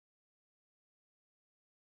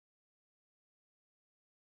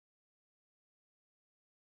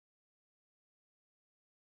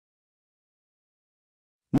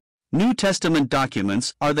New Testament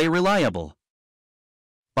documents, are they reliable?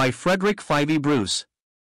 By Frederick Fyvie Bruce.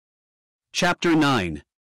 Chapter 9.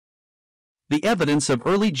 The Evidence of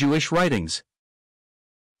Early Jewish Writings.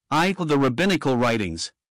 The rabbinical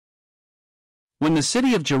writings. When the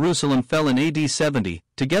city of Jerusalem fell in AD 70,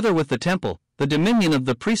 together with the temple, the dominion of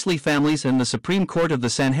the priestly families and the supreme court of the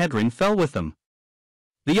Sanhedrin fell with them.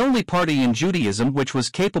 The only party in Judaism which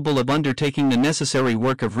was capable of undertaking the necessary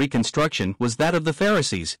work of reconstruction was that of the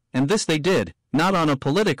Pharisees, and this they did, not on a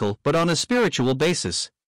political but on a spiritual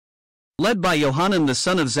basis. Led by Yohanan the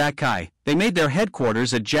son of Zakkai, they made their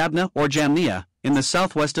headquarters at Jabneh or Jamnia, in the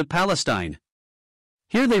southwest of Palestine.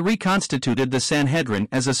 Here they reconstituted the Sanhedrin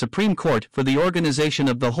as a supreme court for the organization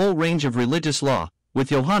of the whole range of religious law,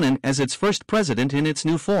 with Yohanan as its first president in its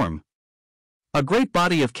new form. A great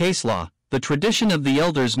body of case law, the tradition of the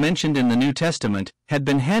elders mentioned in the New Testament, had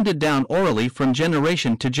been handed down orally from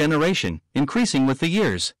generation to generation, increasing with the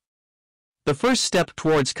years. The first step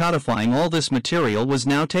towards codifying all this material was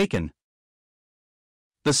now taken.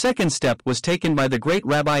 The second step was taken by the great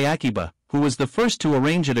Rabbi Akiba, who was the first to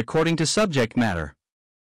arrange it according to subject matter.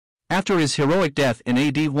 After his heroic death in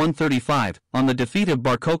AD 135, on the defeat of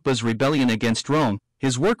Bar Kokhba's rebellion against Rome,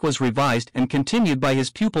 his work was revised and continued by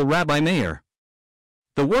his pupil Rabbi Meir.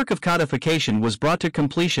 The work of codification was brought to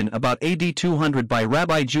completion about AD 200 by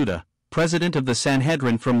Rabbi Judah, president of the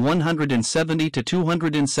Sanhedrin from 170 to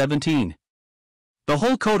 217. The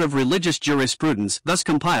whole code of religious jurisprudence thus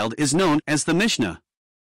compiled is known as the Mishnah.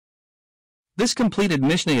 This completed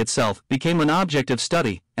Mishnah itself became an object of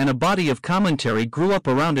study, and a body of commentary grew up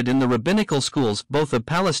around it in the rabbinical schools both of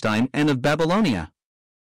Palestine and of Babylonia.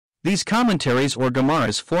 These commentaries or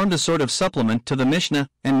Gemaras formed a sort of supplement to the Mishnah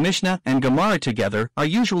and Gemara together are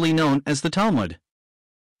usually known as the Talmud.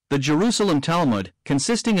 The Jerusalem Talmud,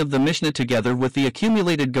 consisting of the Mishnah together with the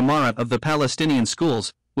accumulated Gemara of the Palestinian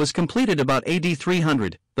schools, was completed about AD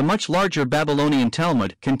 300. The much larger Babylonian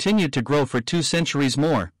Talmud continued to grow for 2 centuries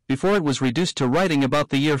more, before it was reduced to writing about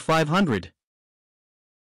the year 500.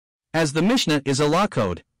 As the Mishnah is a law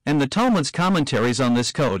code, and the Talmud's commentaries on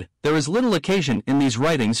this code, there is little occasion in these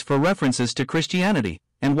writings for references to Christianity,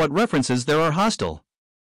 and what references there are hostile.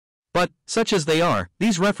 But, such as they are,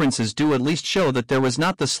 these references do at least show that there was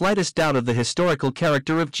not the slightest doubt of the historical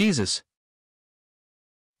character of Jesus.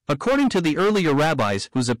 According to the earlier rabbis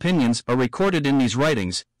whose opinions are recorded in these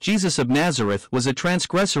writings, Jesus of Nazareth was a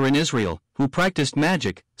transgressor in Israel, who practiced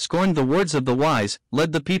magic, scorned the words of the wise,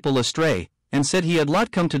 led the people astray, and said he had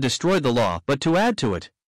not come to destroy the law but to add to it.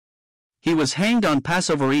 He was hanged on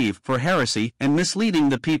Passover Eve for heresy and misleading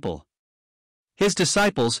the people. His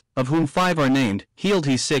disciples, of whom 5 are named, healed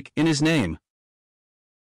he sick in his name.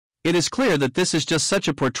 It is clear that this is just such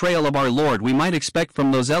a portrayal of our Lord we might expect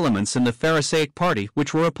from those elements in the Pharisaic party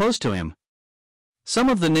which were opposed to him. Some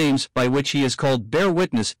of the names by which he is called bear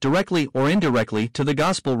witness directly or indirectly to the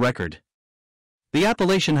gospel record. The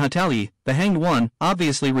appellation Hatali, the hanged one,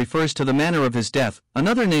 obviously refers to the manner of his death.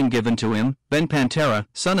 Another name given to him, Ben Pantera,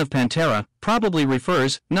 son of Pantera, probably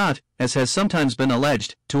refers, not, as has sometimes been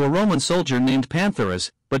alleged, to a Roman soldier named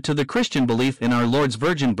Pantheras, but to the Christian belief in our Lord's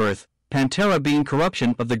virgin birth, Pantera being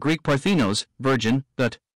corruption of the Greek Parthenos, virgin,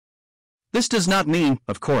 that. This does not mean,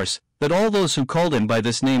 of course, that all those who called him by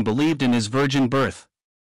this name believed in his virgin birth.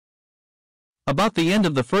 About the end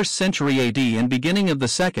of the 1st century AD and beginning of the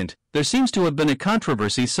 2nd, there seems to have been a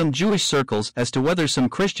controversy in some Jewish circles as to whether some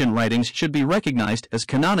Christian writings should be recognized as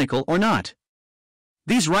canonical or not.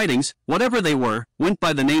 These writings, whatever they were, went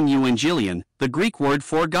by the name Evangelion, the Greek word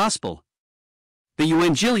for gospel. The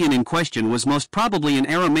Evangelion in question was most probably an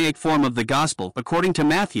Aramaic form of the Gospel according to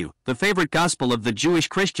Matthew, the favorite gospel of the Jewish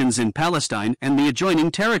Christians in Palestine and the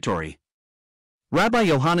adjoining territory. Rabbi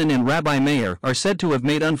Yohanan and Rabbi Meir are said to have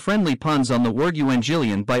made unfriendly puns on the word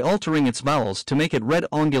Evangelion by altering its vowels to make it read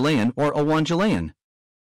Evangelion or Evangelion,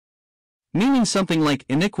 meaning something like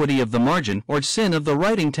iniquity of the margin or sin of the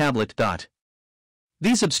writing tablet.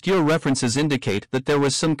 These obscure references indicate that there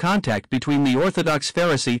was some contact between the Orthodox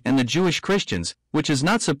Pharisee and the Jewish Christians, which is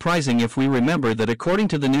not surprising if we remember that according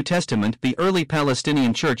to the New Testament the early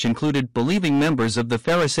Palestinian church included believing members of the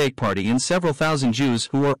Pharisaic party and several thousand Jews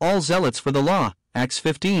who were all zealots for the law, Acts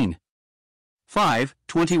 15.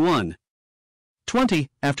 5:21. 20.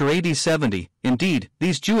 After AD 70, indeed,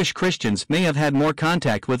 these Jewish Christians may have had more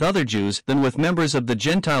contact with other Jews than with members of the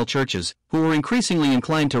Gentile churches, who were increasingly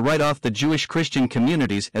inclined to write off the Jewish Christian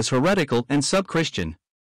communities as heretical and sub-Christian.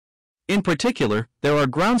 In particular, there are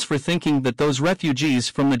grounds for thinking that those refugees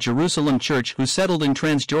from the Jerusalem church who settled in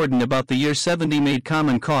Transjordan about the year 70 made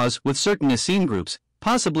common cause with certain Essene groups,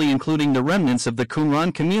 possibly including the remnants of the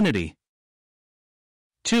Qumran community.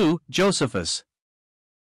 2. Josephus.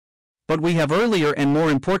 But we have earlier and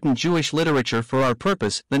more important Jewish literature for our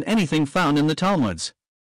purpose than anything found in the Talmuds.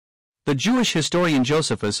 The Jewish historian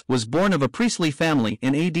Josephus was born of a priestly family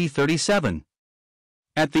in AD 37.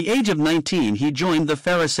 At the age of 19 he joined the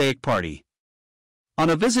Pharisaic party. On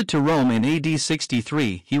a visit to Rome in AD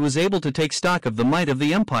 63 he was able to take stock of the might of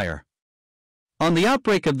the empire. On the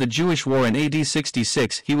outbreak of the Jewish War in AD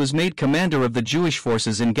 66 he was made commander of the Jewish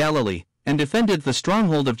forces in Galilee, and defended the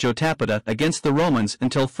stronghold of Jotapata against the Romans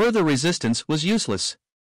until further resistance was useless.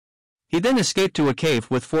 He then escaped to a cave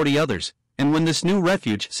with 40 others, and when this new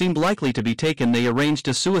refuge seemed likely to be taken they arranged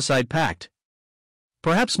a suicide pact.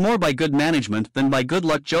 Perhaps more by good management than by good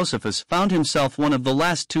luck Josephus found himself one of the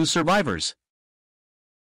last 2 survivors.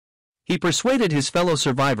 He persuaded his fellow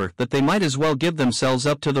survivor that they might as well give themselves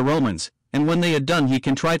up to the Romans, and when they had done he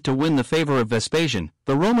contrived to win the favor of Vespasian,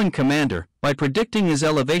 the Roman commander, by predicting his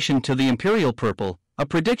elevation to the imperial purple, a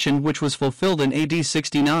prediction which was fulfilled in AD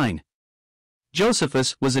 69.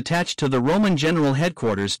 Josephus was attached to the Roman general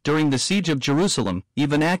headquarters during the siege of Jerusalem,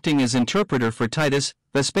 even acting as interpreter for Titus,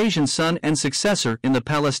 Vespasian's son and successor in the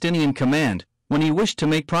Palestinian command, when he wished to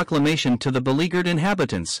make proclamation to the beleaguered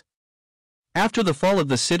inhabitants. After the fall of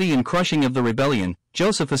the city and crushing of the rebellion,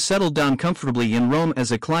 Josephus settled down comfortably in Rome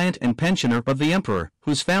as a client and pensioner of the emperor,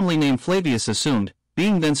 whose family name Flavius assumed,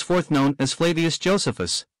 being thenceforth known as Flavius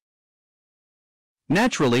Josephus.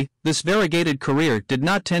 Naturally, this variegated career did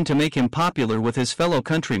not tend to make him popular with his fellow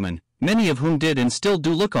countrymen, many of whom did and still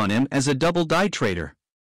do look on him as a double-dyed traitor.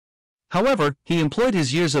 However, he employed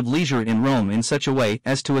his years of leisure in Rome in such a way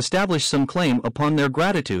as to establish some claim upon their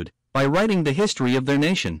gratitude, by writing the history of their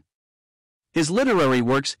nation. His literary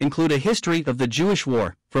works include a history of the Jewish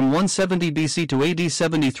War, from 170 BC to AD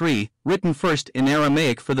 73, written first in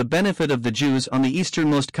Aramaic for the benefit of the Jews on the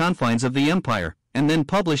easternmost confines of the empire, and then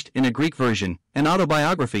published in a Greek version, an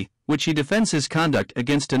autobiography, which he defends his conduct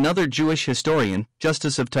against another Jewish historian,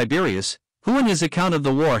 Justus of Tiberias, who in his account of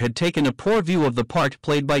the war had taken a poor view of the part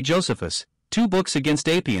played by Josephus, 2 books against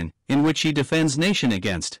Apion, in which he defends nation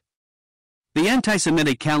against the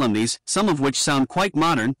anti-Semitic calumnies, some of which sound quite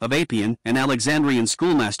modern, of Apion, an Alexandrian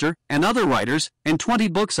schoolmaster, and other writers, and 20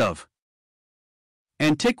 books of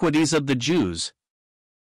Antiquities of the Jews,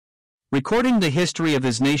 recording the history of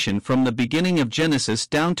his nation from the beginning of Genesis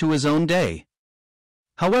down to his own day.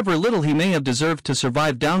 However little he may have deserved to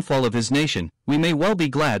survive downfall of his nation, we may well be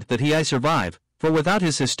glad that he survive, for without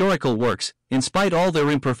his historical works, in spite all their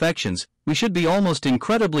imperfections, we should be almost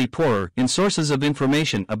incredibly poorer in sources of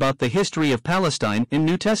information about the history of Palestine in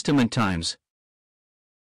New Testament times.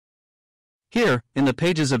 Here, in the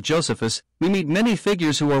pages of Josephus, we meet many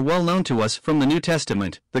figures who are well known to us from the New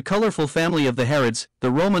Testament: the colorful family of the Herods,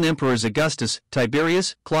 the Roman emperors Augustus,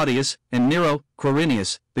 Tiberius, Claudius, and Nero,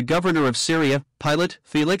 Quirinius, the governor of Syria, Pilate,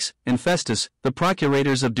 Felix, and Festus, the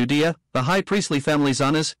procurators of Judea, the high priestly families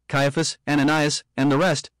Annas, Caiaphas, Ananias, and the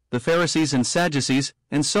rest, the Pharisees and Sadducees,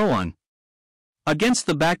 and so on. Against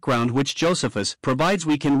the background which Josephus provides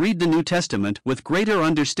we can read the New Testament with greater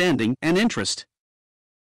understanding and interest.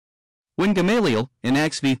 When Gamaliel, in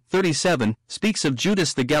Acts v. 37, speaks of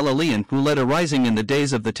Judas the Galilean who led a rising in the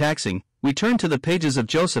days of the taxing, we turn to the pages of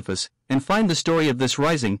Josephus, and find the story of this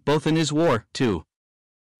rising both in his War,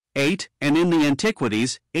 2:8, and in the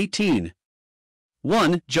Antiquities, 18.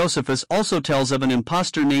 1. Josephus also tells of an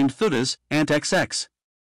impostor named Theudas, Ant XX.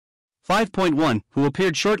 5.1, who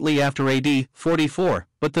appeared shortly after AD 44,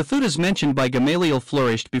 but the Theudas mentioned by Gamaliel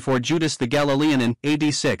flourished before Judas the Galilean in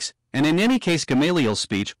AD 6, and in any case Gamaliel's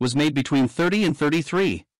speech was made between 30 and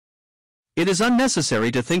 33. It is unnecessary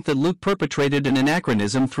to think that Luke perpetrated an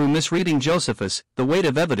anachronism through misreading Josephus. The weight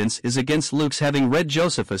of evidence is against Luke's having read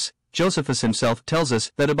Josephus. Josephus himself tells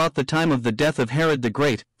us that about the time of the death of Herod the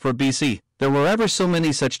Great, 4 BC, there were ever so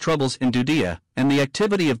many such troubles in Judea, and the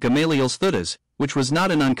activity of Gamaliel's Theudas, which was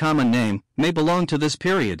not an uncommon name, may belong to this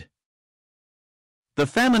period. The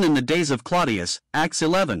famine in the days of Claudius, Acts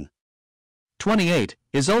 11:28,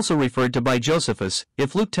 is also referred to by Josephus.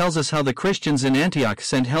 If Luke tells us how the Christians in Antioch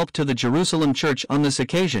sent help to the Jerusalem church on this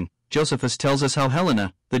occasion, Josephus tells us how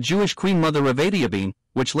Helena, the Jewish queen mother of Adiabene,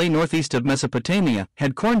 which lay northeast of Mesopotamia,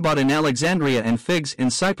 had corn bought in Alexandria and figs in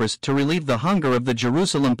Cyprus to relieve the hunger of the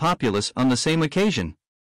Jerusalem populace on the same occasion.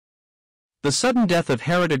 The sudden death of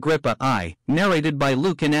Herod Agrippa I, narrated by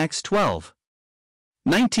Luke in Acts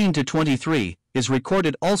 12:19-23, is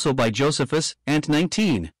recorded also by Josephus, and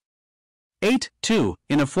 19:8-2,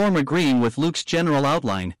 in a form agreeing with Luke's general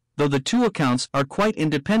outline, though the two accounts are quite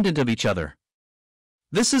independent of each other.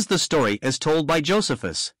 This is the story as told by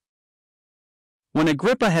Josephus. When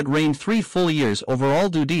Agrippa had reigned 3 full years over all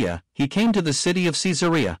Judea, he came to the city of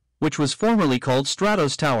Caesarea, which was formerly called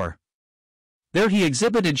Strato's Tower. There he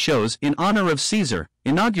exhibited shows in honor of Caesar,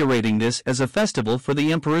 inaugurating this as a festival for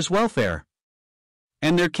the emperor's welfare.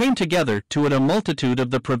 And there came together to it a multitude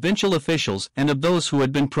of the provincial officials and of those who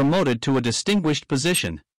had been promoted to a distinguished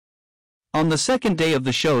position. On the second day of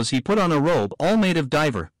the shows he put on a robe all made of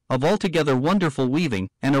divers, of altogether wonderful weaving,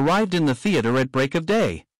 and arrived in the theatre at break of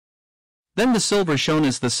day. Then the silver shone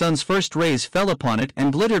as the sun's first rays fell upon it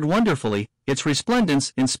and glittered wonderfully, its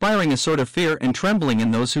resplendence inspiring a sort of fear and trembling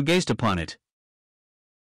in those who gazed upon it.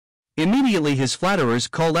 Immediately his flatterers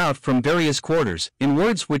called out from various quarters, in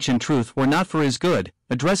words which in truth were not for his good,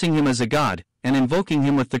 addressing him as a god, and invoking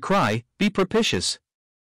him with the cry, "Be propitious!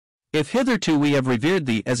 If hitherto we have revered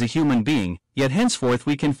thee as a human being, yet henceforth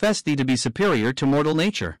we confess thee to be superior to mortal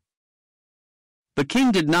nature." The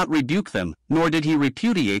king did not rebuke them, nor did he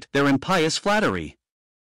repudiate their impious flattery.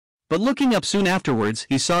 But looking up soon afterwards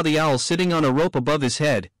he saw the owl sitting on a rope above his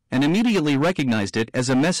head, and immediately recognized it as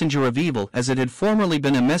a messenger of evil as it had formerly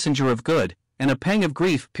been a messenger of good, and a pang of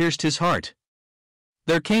grief pierced his heart.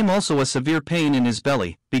 There came also a severe pain in his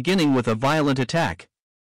belly, beginning with a violent attack.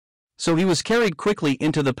 So he was carried quickly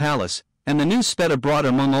into the palace, and the news sped abroad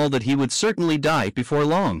among all that he would certainly die before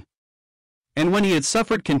long. And when he had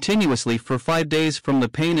suffered continuously for 5 days from the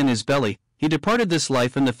pain in his belly, he departed this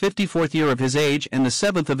life in the 54th year of his age and the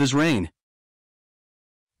 7th of his reign.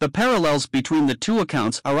 The parallels between the two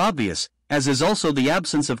accounts are obvious, as is also the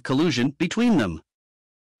absence of collusion between them.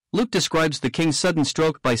 Luke describes the king's sudden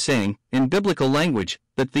stroke by saying, in biblical language,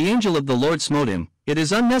 that the angel of the Lord smote him. It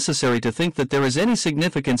is unnecessary to think that there is any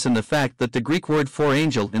significance in the fact that the Greek word for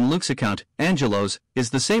angel in Luke's account, angelos, is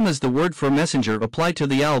the same as the word for messenger applied to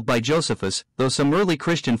the owl by Josephus, though some early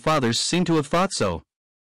Christian fathers seem to have thought so.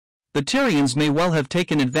 The Tyrians may well have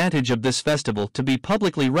taken advantage of this festival to be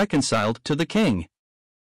publicly reconciled to the king.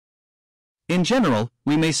 In general,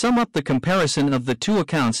 we may sum up the comparison of the two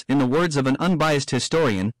accounts in the words of an unbiased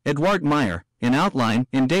historian, Edward Meyer, in outline,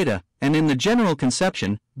 in data, and in the general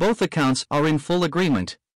conception, both accounts are in full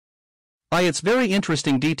agreement. By its very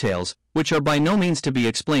interesting details, which are by no means to be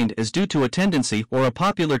explained as due to a tendency or a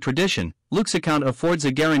popular tradition, Luke's account affords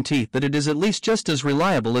a guarantee that it is at least just as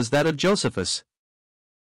reliable as that of Josephus.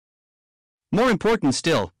 More important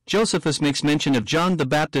still, Josephus makes mention of John the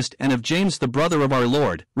Baptist and of James the brother of our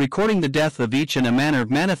Lord, recording the death of each in a manner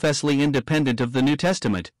manifestly independent of the New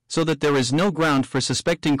Testament, so that there is no ground for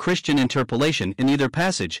suspecting Christian interpolation in either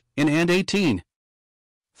passage. In and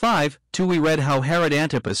 18:5, we read how Herod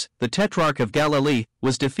Antipas, the tetrarch of Galilee,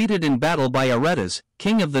 was defeated in battle by Aretas,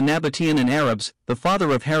 king of the Nabatean Arabs, the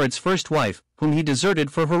father of Herod's first wife, whom he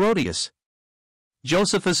deserted for Herodias.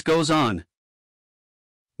 Josephus goes on.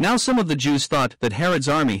 Now some of the Jews thought that Herod's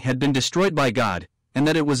army had been destroyed by God, and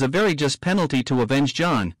that it was a very just penalty to avenge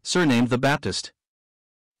John, surnamed the Baptist.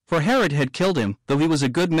 For Herod had killed him, though he was a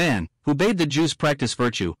good man, who bade the Jews practice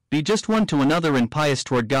virtue, be just one to another and pious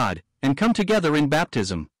toward God, and come together in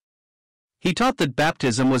baptism. He taught that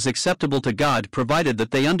baptism was acceptable to God provided that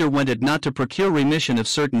they underwent it not to procure remission of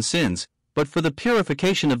certain sins, but for the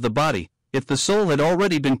purification of the body, if the soul had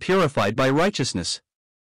already been purified by righteousness.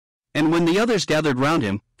 And when the others gathered round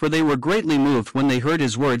him, for they were greatly moved when they heard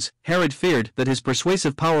his words, Herod feared that his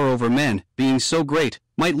persuasive power over men, being so great,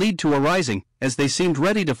 might lead to a rising, as they seemed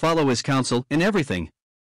ready to follow his counsel in everything.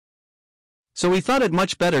 So he thought it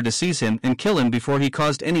much better to seize him and kill him before he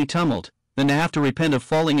caused any tumult, than to have to repent of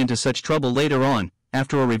falling into such trouble later on,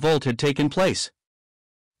 after a revolt had taken place.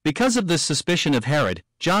 Because of this suspicion of Herod,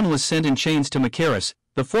 John was sent in chains to Machaerus,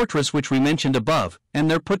 the fortress which we mentioned above, and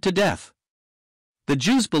there put to death. The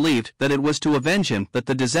Jews believed that it was to avenge him that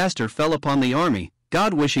the disaster fell upon the army,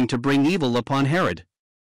 God wishing to bring evil upon Herod.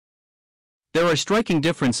 There are striking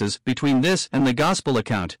differences between this and the Gospel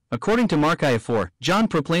account. According to Mark 4, John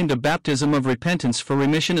proclaimed a baptism of repentance for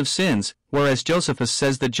remission of sins, whereas Josephus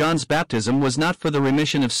says that John's baptism was not for the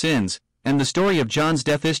remission of sins, and the story of John's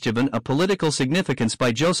death is given a political significance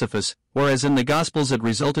by Josephus, whereas in the Gospels it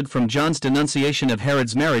resulted from John's denunciation of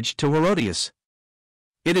Herod's marriage to Herodias.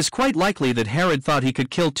 It is quite likely that Herod thought he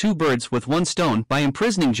could kill 2 birds with 1 stone by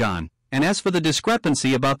imprisoning John, and as for the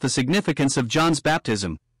discrepancy about the significance of John's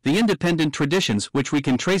baptism, the independent traditions which we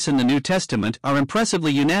can trace in the New Testament are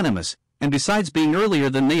impressively unanimous, and besides being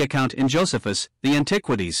earlier than the account in Josephus, the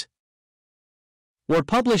Antiquities were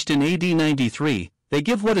published in AD 93, they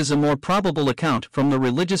give what is a more probable account from the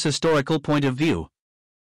religious historical point of view.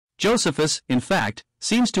 Josephus, in fact,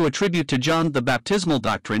 seems to attribute to John the baptismal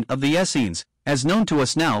doctrine of the Essenes, as known to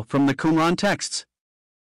us now from the Qumran texts.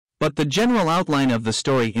 But the general outline of the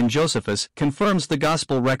story in Josephus confirms the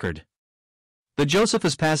Gospel record. The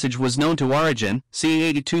Josephus passage was known to Origen, c.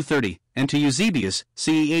 8230, and to Eusebius,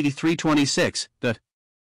 c. 8326, that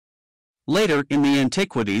Later in the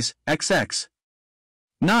Antiquities, XX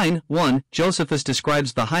 9:1, Josephus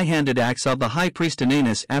describes the high-handed acts of the high priest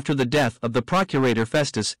Ananus after the death of the procurator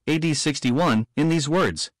Festus, AD 61, in these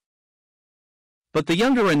words. But the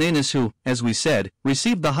younger Ananus who, as we said,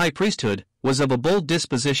 received the high priesthood, was of a bold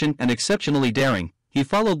disposition and exceptionally daring. He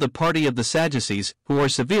followed the party of the Sadducees, who are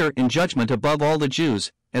severe in judgment above all the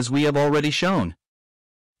Jews, as we have already shown.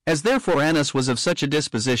 As therefore Annas was of such a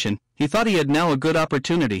disposition, he thought he had now a good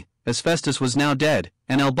opportunity, as Festus was now dead,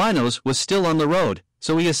 and Albinos was still on the road,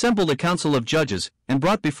 so he assembled a council of judges, and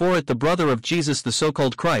brought before it the brother of Jesus the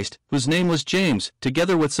so-called Christ, whose name was James,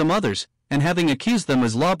 together with some others, and having accused them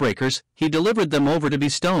as lawbreakers, he delivered them over to be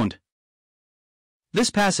stoned. This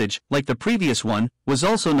passage, like the previous one, was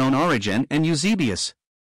also known Origen and Eusebius.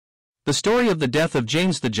 The story of the death of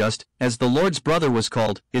James the Just, as the Lord's brother was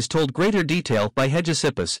called, is told greater detail by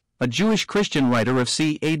Hegesippus, a Jewish Christian writer of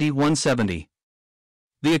c. AD 170.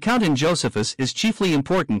 The account in Josephus is chiefly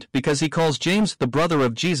important because he calls James the brother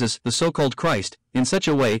of Jesus the so-called Christ, in such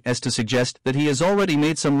a way as to suggest that he has already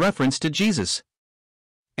made some reference to Jesus.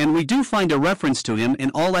 And we do find a reference to him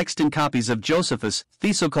in all extant copies of Josephus,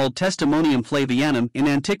 the so-called Testimonium Flavianum in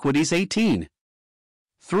Antiquities 18.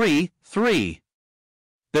 3:3.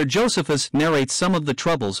 There Josephus narrates some of the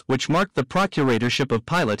troubles which marked the procuratorship of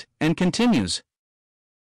Pilate, and continues.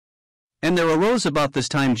 And there arose about this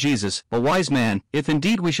time Jesus, a wise man, if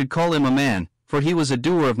indeed we should call him a man, for he was a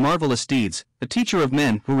doer of marvelous deeds, a teacher of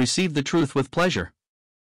men who received the truth with pleasure.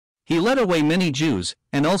 He led away many Jews,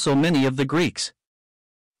 and also many of the Greeks.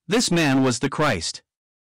 This man was the Christ.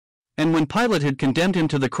 And when Pilate had condemned him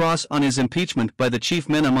to the cross on his impeachment by the chief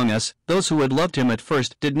men among us, those who had loved him at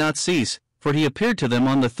first did not cease, for he appeared to them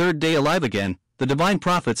on the third day alive again, the divine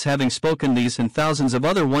prophets having spoken these and thousands of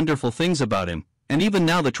other wonderful things about him. And even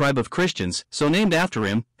now the tribe of Christians, so named after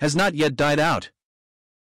him, has not yet died out.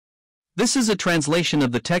 This is a translation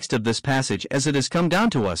of the text of this passage as it has come down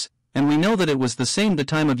to us, and we know that it was the same the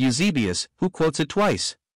time of Eusebius, who quotes it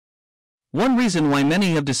twice. One reason why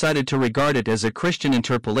many have decided to regard it as a Christian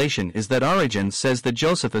interpolation is that Origen says that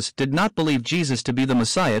Josephus did not believe Jesus to be the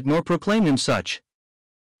Messiah nor proclaim him such.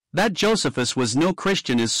 That Josephus was no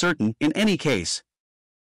Christian is certain in any case.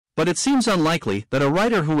 But it seems unlikely that a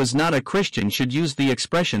writer who was not a Christian should use the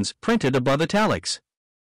expressions printed above italics.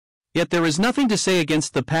 Yet there is nothing to say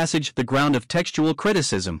against the passage the ground of textual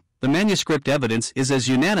criticism. The manuscript evidence is as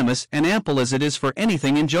unanimous and ample as it is for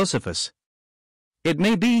anything in Josephus. It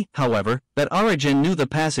may be, however, that Origen knew the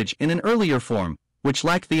passage in an earlier form, which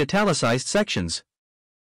lacked the italicized sections.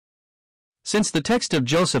 Since the text of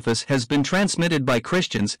Josephus has been transmitted by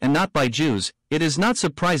Christians and not by Jews, it is not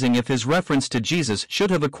surprising if his reference to Jesus should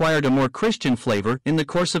have acquired a more Christian flavor in the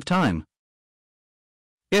course of time.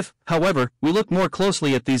 If, however, we look more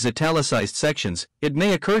closely at these italicized sections, it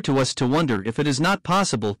may occur to us to wonder if it is not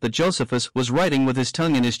possible that Josephus was writing with his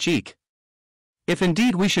tongue in his cheek. If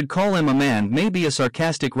indeed we should call him a man may be a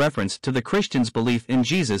sarcastic reference to the Christians' belief in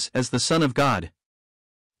Jesus as the Son of God.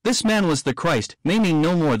 This man was the Christ may mean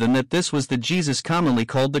no more than that this was the Jesus commonly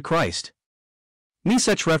called the Christ. Me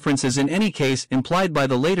such reference is in any case implied by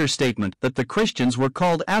the later statement that the Christians were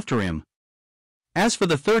called after him. As for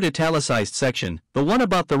the third italicized section, the one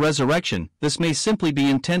about the resurrection, this may simply be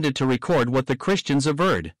intended to record what the Christians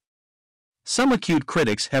averred. Some acute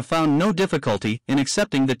critics have found no difficulty in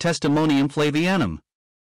accepting the Testimonium Flavianum.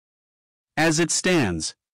 As it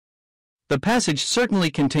stands, the passage certainly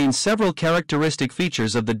contains several characteristic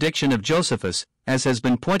features of the diction of Josephus, as has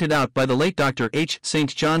been pointed out by the late Dr. H.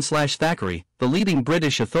 St. John Thackeray, the leading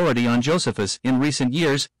British authority on Josephus in recent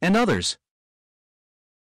years, and others.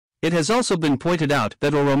 It has also been pointed out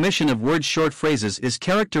that a omission of word short phrases is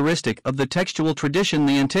characteristic of the textual tradition in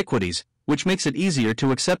the Antiquities, which makes it easier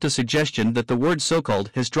to accept a suggestion that the word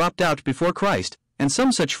so-called has dropped out before Christ, and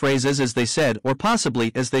some such phrases as they said or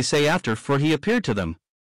possibly as they say after for he appeared to them.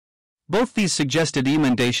 Both these suggested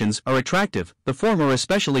emendations are attractive, the former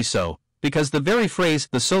especially so, because the very phrase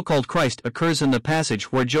the so-called Christ occurs in the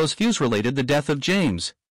passage where Josephus related the death of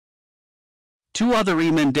James. Two other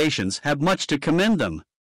emendations have much to commend them.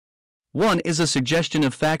 One is a suggestion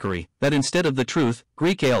of Thackeray that instead of the truth,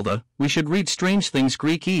 Greek aelda, we should read strange things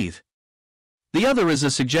Greek eve. The other is a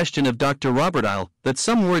suggestion of Dr. Robert Isle that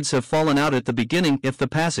some words have fallen out at the beginning if the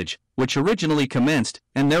passage, which originally commenced,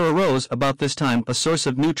 and there arose about this time a source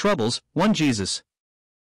of new troubles, 1 Jesus.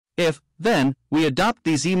 If, then, we adopt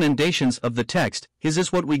these emendations of the text, his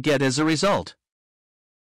is what we get as a result.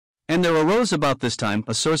 And there arose about this time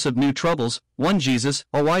a source of new troubles, 1 Jesus,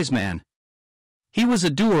 a wise man. He was a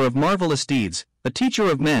doer of marvelous deeds, a teacher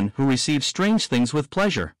of men who received strange things with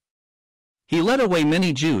pleasure. He led away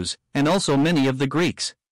many Jews, and also many of the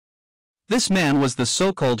Greeks. This man was the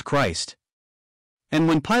so-called Christ. And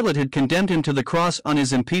when Pilate had condemned him to the cross on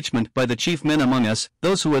his impeachment by the chief men among us,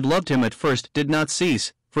 those who had loved him at first did not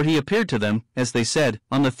cease, for he appeared to them, as they said,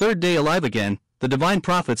 on the third day alive again, the divine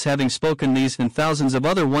prophets having spoken these and thousands of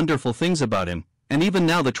other wonderful things about him, and even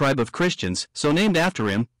now the tribe of Christians, so named after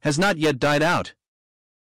him, has not yet died out.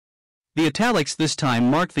 The italics this time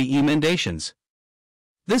mark the emendations.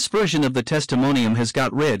 This version of the testimonium has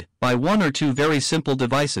got rid, by one or two very simple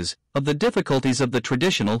devices, of the difficulties of the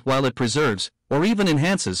traditional while it preserves, or even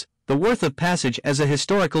enhances, the worth of passage as a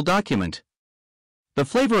historical document. The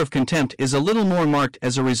flavor of contempt is a little more marked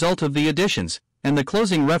as a result of the additions, and the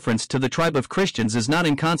closing reference to the tribe of Christians is not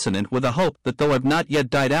inconsonant with a hope that though have not yet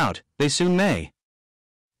died out, they soon may.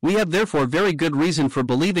 We have therefore very good reason for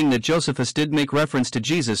believing that Josephus did make reference to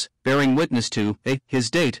Jesus, bearing witness to a. His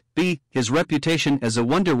date, b. His reputation as a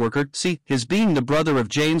wonder-worker, c. His being the brother of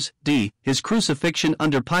James, d. His crucifixion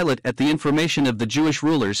under Pilate at the information of the Jewish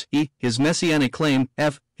rulers, e. His messianic claim,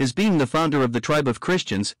 f. His being the founder of the tribe of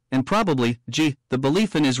Christians, and probably, g. The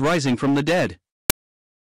belief in his rising from the dead.